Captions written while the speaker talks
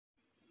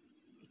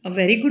A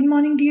very good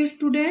morning, dear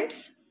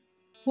students.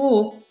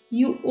 Hope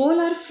you all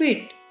are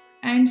fit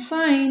and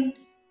fine.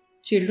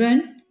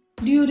 Children,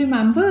 do you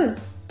remember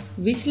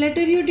which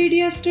letter you did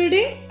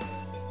yesterday?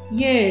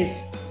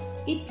 Yes,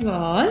 it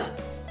was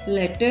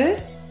letter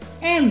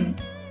M.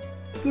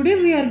 Today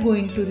we are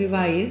going to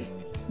revise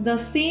the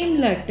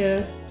same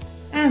letter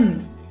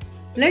M.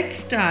 Let's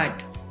start.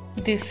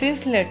 This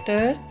is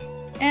letter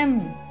M.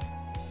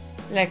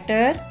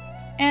 Letter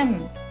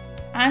M.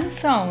 M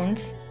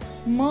sounds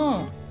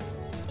M.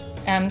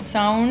 M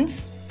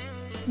sounds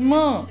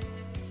M.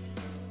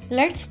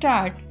 Let's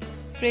start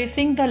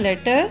tracing the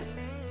letter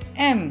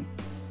M.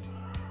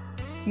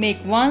 Make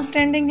one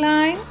standing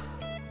line.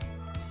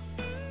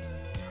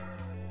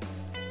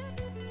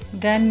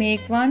 Then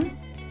make one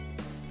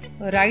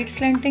right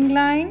slanting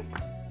line.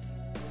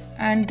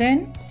 And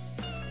then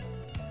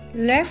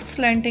left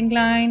slanting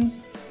line.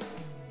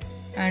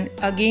 And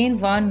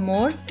again one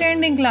more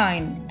standing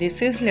line.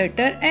 This is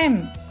letter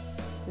M.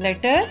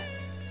 Letter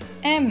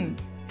M.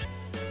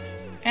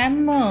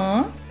 M.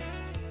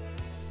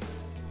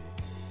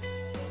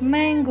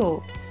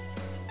 Mango.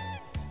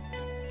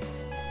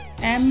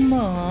 M.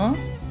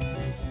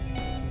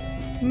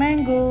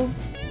 Mango.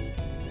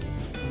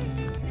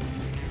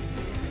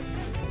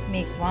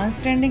 Make one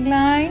standing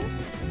line.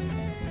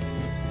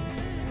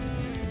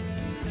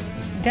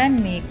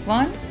 Then make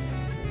one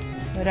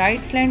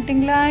right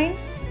slanting line.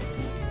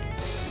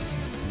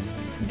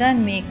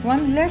 Then make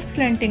one left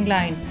slanting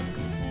line.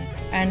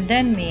 And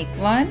then make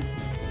one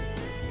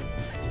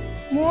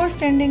more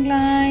standing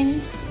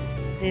line.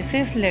 This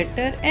is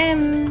letter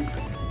M.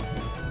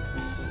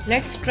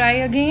 Let's try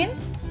again.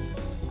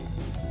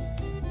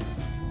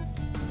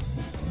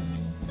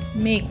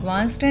 Make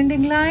one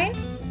standing line.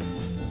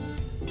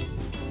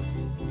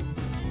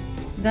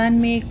 Then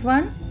make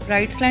one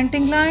right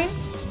slanting line.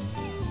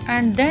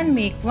 And then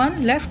make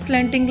one left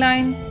slanting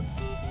line.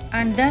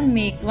 And then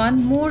make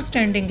one more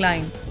standing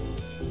line.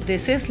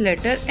 This is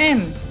letter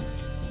M.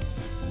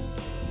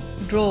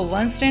 Draw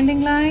one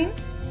standing line.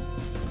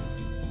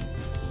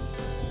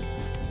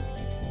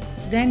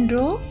 Then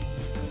draw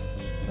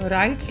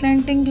right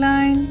slanting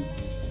line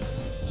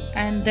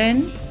and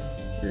then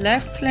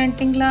left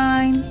slanting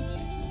line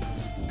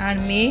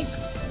and make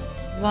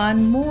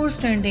one more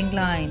standing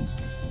line.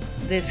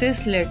 This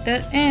is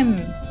letter M.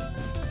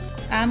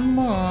 M.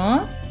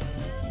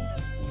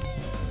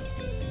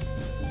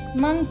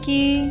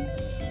 Monkey.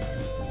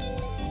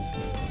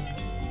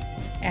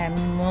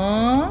 M.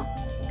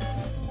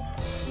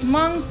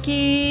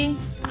 Monkey.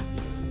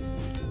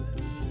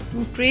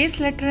 To trace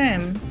letter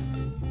M,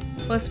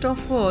 first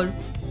of all,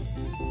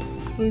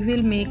 we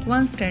will make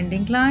one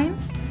standing line.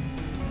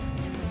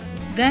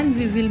 Then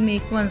we will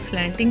make one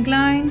slanting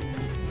line.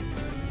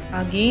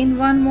 Again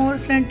one more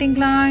slanting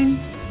line.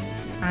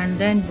 And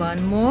then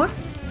one more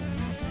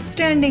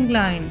standing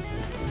line.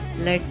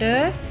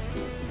 Letter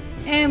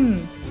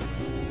M.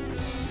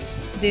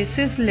 This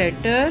is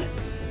letter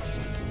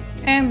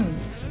M.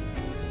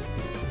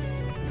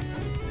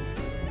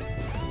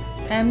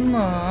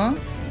 M.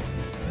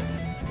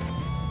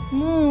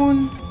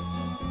 Moon.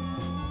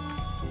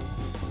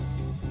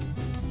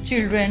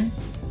 Children,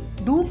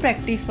 do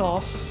practice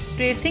of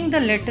tracing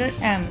the letter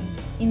M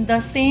in the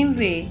same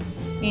way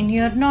in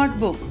your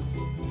notebook.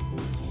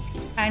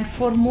 And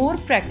for more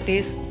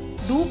practice,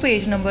 do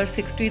page number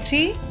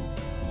 63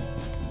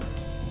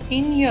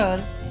 in your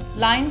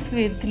Lines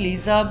with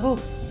Lisa book.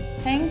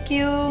 Thank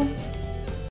you.